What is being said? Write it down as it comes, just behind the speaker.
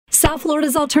South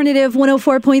Florida's Alternative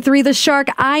 104.3 The Shark.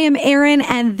 I am Erin,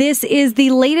 and this is the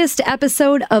latest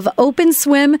episode of Open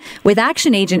Swim with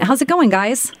Action Agent. How's it going,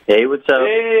 guys? Hey, what's up?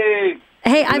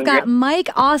 Hey, I've got Mike,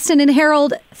 Austin, and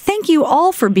Harold. Thank you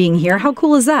all for being here. How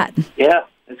cool is that? Yeah,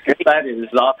 it's great. This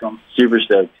is awesome. Super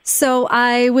stoked. So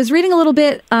I was reading a little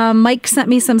bit. Mike sent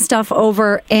me some stuff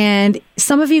over, and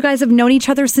some of you guys have known each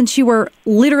other since you were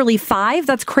literally 5.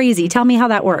 That's crazy. Tell me how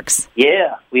that works.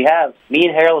 Yeah, we have. Me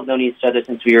and Harold have known each other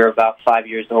since we were about 5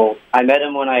 years old. I met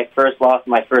him when I first lost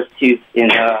my first tooth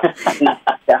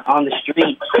on the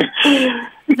street.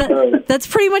 That's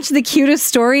pretty much the cutest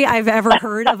story I've ever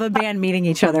heard of a band meeting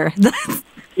each other.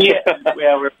 Yeah,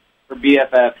 we're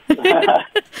BFFs.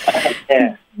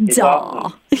 Yeah.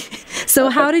 Awesome. So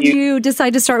how did you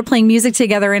decide to start playing music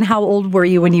together, and how old were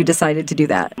you when you decided to do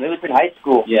that? It was in high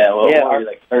school. Yeah, what were you,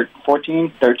 like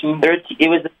 14, 13? 13. It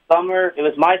was the summer. It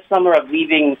was my summer of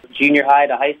leaving junior high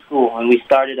to high school, and we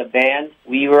started a band.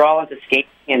 We were all into skating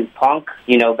and punk,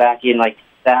 back in like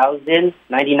 2000,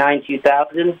 99,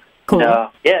 2000.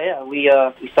 Cool. We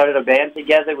started a band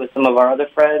together with some of our other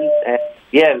friends, and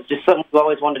yeah, it was just something we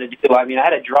always wanted to do. I mean, I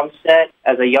had a drum set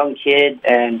as a young kid,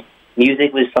 and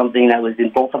music was something that was in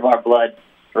both of our blood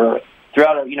throughout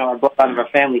our bloodline of our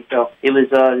family. So it was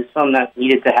something that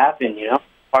needed to happen,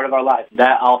 part of our life.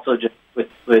 That also just with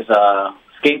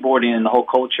skateboarding and the whole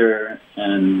culture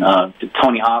and the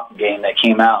Tony Hawk game that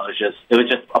came out. It was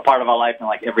just a part of our life in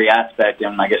like every aspect,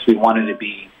 and I guess we wanted to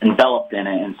be enveloped in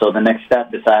it. And so the next step,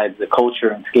 besides the culture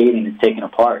and skating, is taking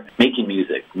apart, making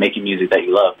music that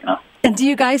you love. And do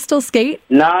you guys still skate?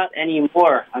 Not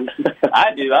anymore. I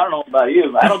do. I don't know about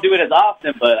you. I don't do it as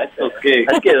often, but I still skate.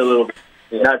 I skate a little bit.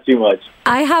 Yeah. Not too much.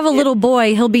 I have a little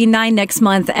boy. He'll be 9 next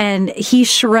month, and he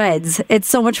shreds. It's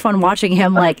so much fun watching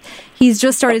him. Like, he's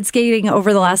just started skating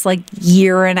over the last,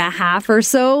 year and a half or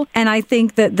so, and I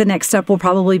think that the next step will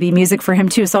probably be music for him,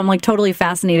 too. So I'm, totally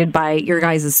fascinated by your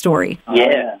guys' story.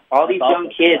 Yeah. All these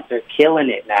young kids are killing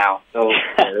it now. So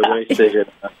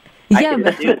yeah,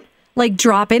 but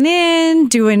dropping in,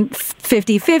 doing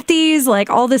 50-50s,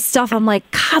 all this stuff. I'm like,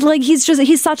 God, he's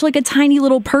such a tiny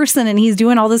little person, and he's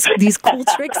doing all these cool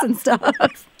tricks and stuff.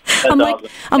 I'm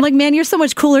like, man, you're so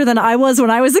much cooler than I was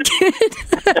when I was a kid.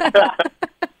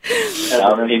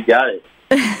 He's got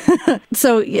it.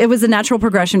 So it was a natural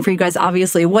progression for you guys,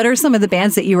 obviously. What are some of the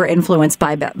bands that you were influenced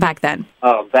by back then?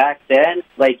 Oh, back then,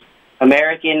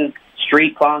 American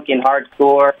street punk and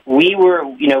hardcore. We were,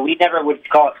 we never would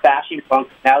call it fashion punk.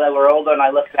 Now that we're older and I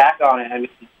look back on it, I mean,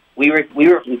 we were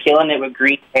killing it with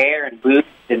green hair and boots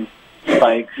and we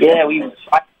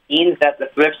bought jeans at the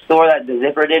thrift store that the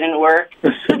zipper didn't work.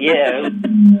 Yeah,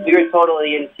 we were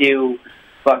totally into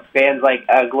bands like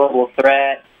Global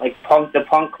Threat,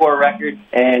 punkcore records,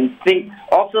 and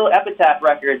also Epitaph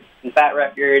records and Fat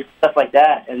records, stuff like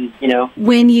that. And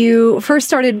when you first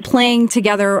started playing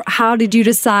together, how did you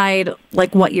decide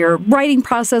what your writing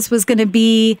process was going to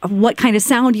be, what kind of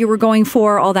sound you were going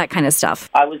for, all that kind of stuff?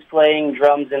 I was playing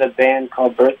drums in a band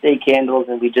called Birthday Candles,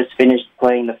 and we just finished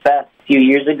playing the fest a few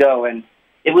years ago, and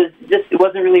it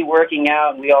wasn't really working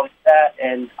out, and we all did that,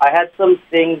 and I had some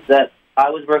things that I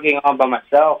was working on by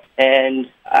myself, and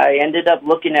I ended up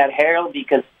looking at Harold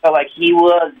because I felt like he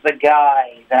was the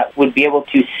guy that would be able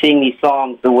to sing these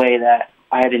songs the way that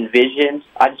I had envisioned.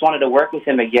 I just wanted to work with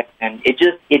him again, and it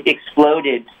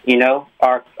exploded,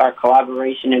 our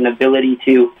collaboration and ability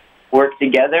to work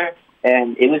together,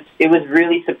 and it was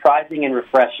really surprising and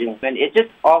refreshing, and it just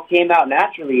all came out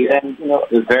naturally. And it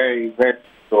was very, very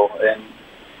cool, and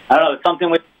I don't know, it's something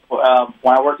with.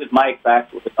 When I worked with Mike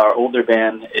back with our older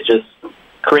band, it just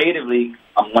creatively,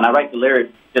 when I write the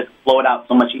lyrics, just flow it out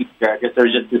so much easier. I guess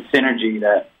there's just this synergy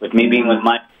that with me being with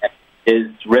Mike, his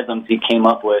rhythms he came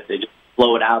up with, it just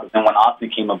flowed out. And when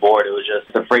Austin came aboard, it was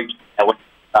just a freak that wouldn't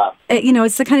stop.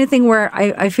 It's the kind of thing where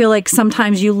I feel like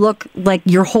sometimes you look like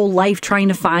your whole life trying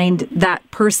to find that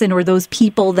person or those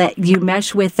people that you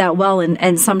mesh with that well.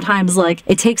 And sometimes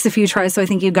it takes a few tries. So I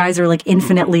think you guys are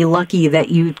infinitely lucky that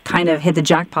you kind of hit the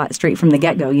jackpot straight from the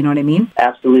get-go. You know what I mean?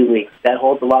 Absolutely. That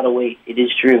holds a lot of weight. It is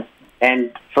true.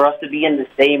 And for us to be in the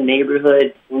same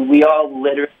neighborhood, we all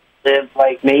literally live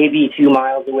maybe 2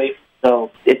 miles away.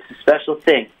 So it's a special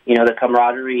thing, the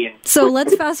camaraderie. So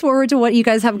let's fast forward to what you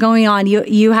guys have going on.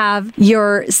 You have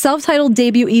your self-titled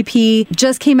debut EP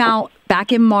just came out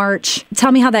back in March.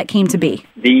 Tell me how that came to be.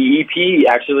 The EP,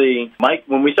 actually, Mike,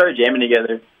 when we started jamming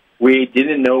together, we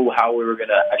didn't know how we were going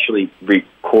to actually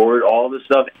record all this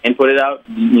stuff and put it out,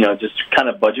 just kind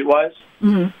of budget-wise.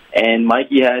 Mm-hmm. And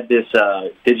Mikey had this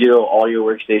digital audio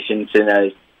workstation sitting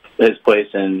at his place,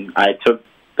 and I took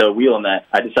the wheel on that.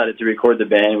 I decided to record the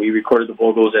band. We recorded the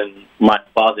vocals in my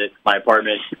closet, my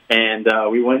apartment, and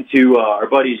we went to our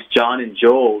buddies John and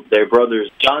Joel, their brothers.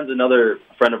 John's another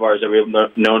friend of ours that we've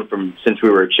known from since we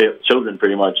were children,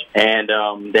 pretty much. And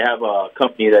they have a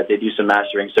company that they do some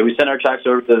mastering. So we sent our tracks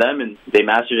over to them, and they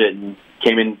mastered it and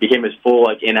became his full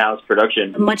in-house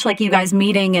production. Much like you guys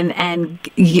meeting and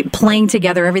playing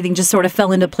together, everything just sort of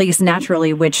fell into place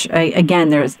naturally, which again,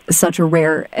 there's such a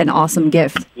rare and awesome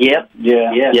gift. Yep.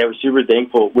 Yeah. We're super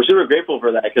thankful. We're super grateful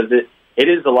for that, because it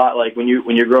is a lot. Like when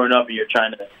you're growing up and you're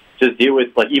trying to just deal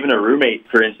with like even a roommate,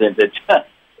 for instance,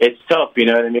 it's tough. You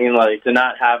know what I mean? Like to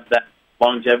not have that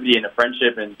longevity in a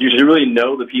friendship, and you should really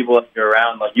know the people that you're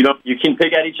around. Like you can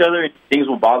pick at each other and things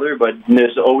will bother, but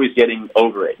there's always getting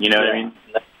over it. You know what I mean?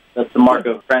 That's the mark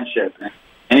of friendship.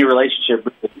 Any relationship,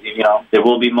 there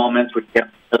will be moments where you get on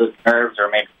each other's nerves or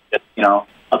maybe just,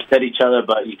 upset each other,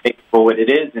 but you take it for what it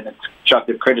is, and it's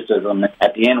constructive criticism.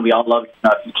 At the end, we all love if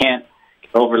you can't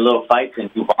get over little fights and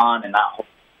move on and not hold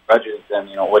grudges, then,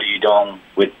 what are you doing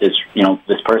with this,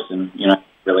 this person,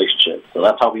 relationship? So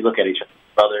that's how we look at each other.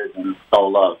 Brothers and all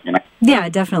love, Yeah,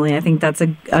 definitely. I think that's a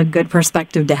good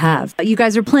perspective to have. You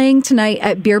guys are playing tonight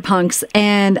at Beer Punks,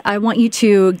 and I want you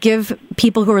to give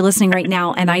people who are listening right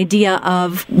now an idea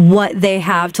of what they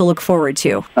have to look forward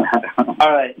to.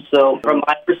 All right, so from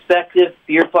my perspective,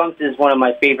 Beer Punks is one of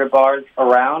my favorite bars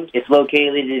around. It's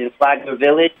located in Flagler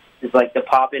Village. It's like the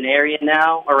pop-in area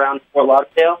now around Fort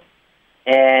Lauderdale.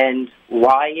 And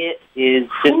Wyatt is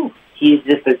just... He's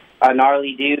just a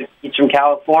gnarly dude. He's from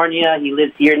California. He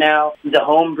lives here now. He's a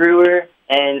home brewer,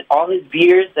 and all his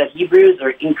beers that he brews are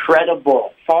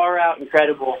incredible, far out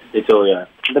incredible. They totally are.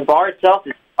 The bar itself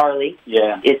is gnarly.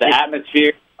 Yeah, it's the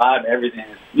atmosphere, vibe, everything.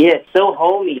 Yeah, it's so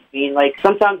homey. I mean, like,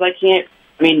 sometimes I can't,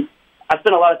 I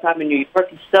spend a lot of time in New York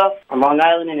and stuff, on Long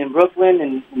Island and in Brooklyn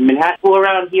and Manhattan. People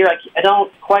around here I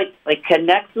don't quite,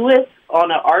 connect with on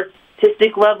an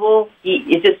artistic level.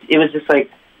 It was just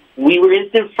like, we were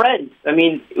instant friends.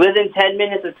 Within 10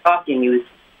 minutes of talking, he was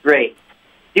great.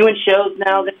 Doing shows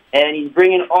now, and he's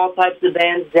bringing all types of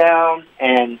bands down,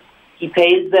 and he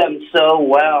pays them so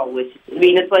well.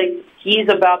 It's like he's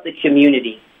about the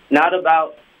community, not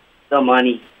about the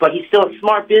money. But he's still a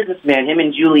smart businessman, him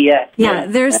and Juliet. Yeah,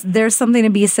 there's something to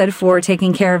be said for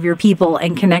taking care of your people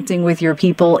and connecting with your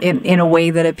people in a way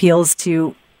that appeals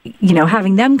to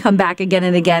having them come back again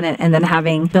and again, and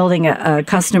then building a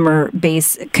customer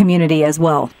base community as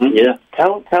well. Yeah.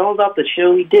 Tell them about the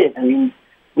show we did.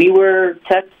 We were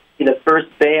technically the first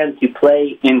band to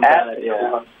play in that.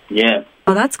 Yeah.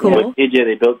 Oh, that's cool. Yeah,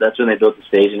 that's when they built the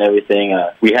stage and everything.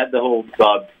 We had the whole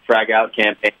Frag Out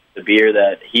campaign, the beer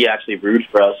that he actually brewed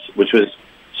for us, which was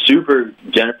super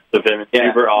generous of him and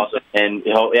super awesome. And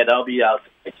that'll be out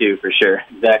too, for sure.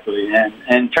 Exactly. And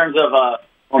in terms of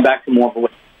going back to more of what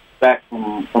back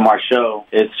from our show,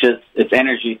 it's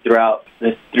energy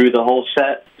through the whole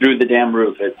set, through the damn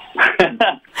roof. It's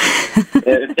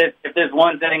if there's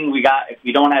one thing we got, if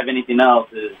we don't have anything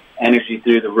else, is energy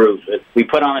through the roof. We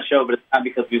put on a show, but it's not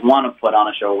because we want to put on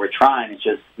a show. We're trying. It's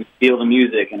just we feel the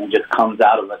music and it just comes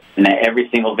out of us. And every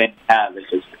single event we have,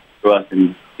 it's just through us,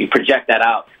 and we project that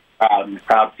out. And the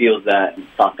crowd feels that, and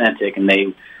it's authentic, and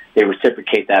they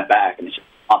reciprocate that back, and it's just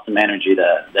awesome energy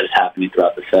that is happening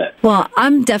throughout the set. Well,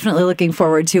 I'm definitely looking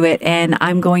forward to it, and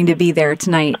I'm going to be there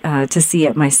tonight to see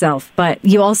it myself. But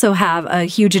you also have a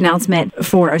huge announcement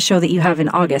for a show that you have in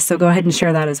August, so go ahead and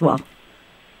share that as well.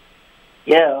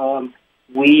 Yeah,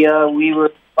 we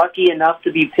were lucky enough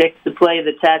to be picked to play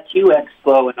the Tattoo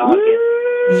Expo in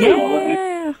August.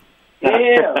 Yeah.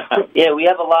 Yeah, we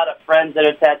have a lot of friends that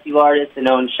are tattoo artists and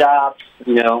own shops.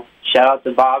 Shout out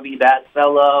to Bobby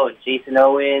Batfellow and Jason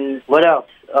Owens. What else?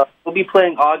 We'll be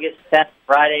playing August 10th,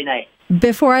 Friday night.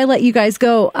 Before I let you guys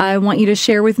go, I want you to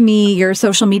share with me your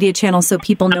social media channels so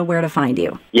people know where to find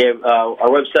you. Yeah, our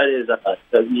website is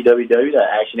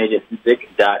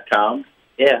www.actionagentmusic.com.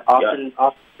 Yeah, Austin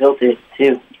built it,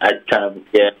 too.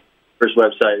 First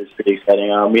website is pretty exciting.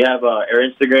 We have our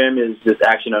Instagram is just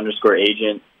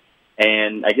action_agent,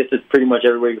 and I guess it's pretty much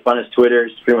everywhere you can find us. Twitter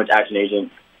is pretty much Action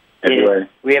Agent everywhere. Yeah.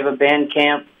 We have a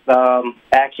Bandcamp,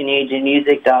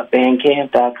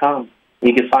 actionagentmusic.bandcamp.com.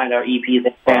 You can find our EPs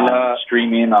and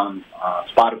streaming on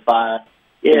Spotify.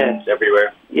 Yeah,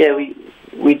 everywhere. Yeah, we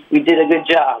did a good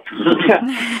job.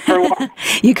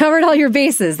 You covered all your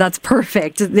bases. That's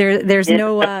perfect. There's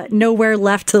nowhere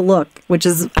left to look, which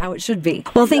is how it should be.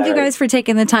 Well, thank you guys for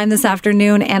taking the time this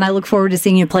afternoon, and I look forward to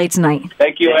seeing you play tonight.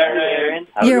 Thank you, Erin.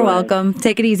 You're welcome.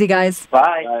 Take it easy, guys.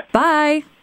 Bye. Bye.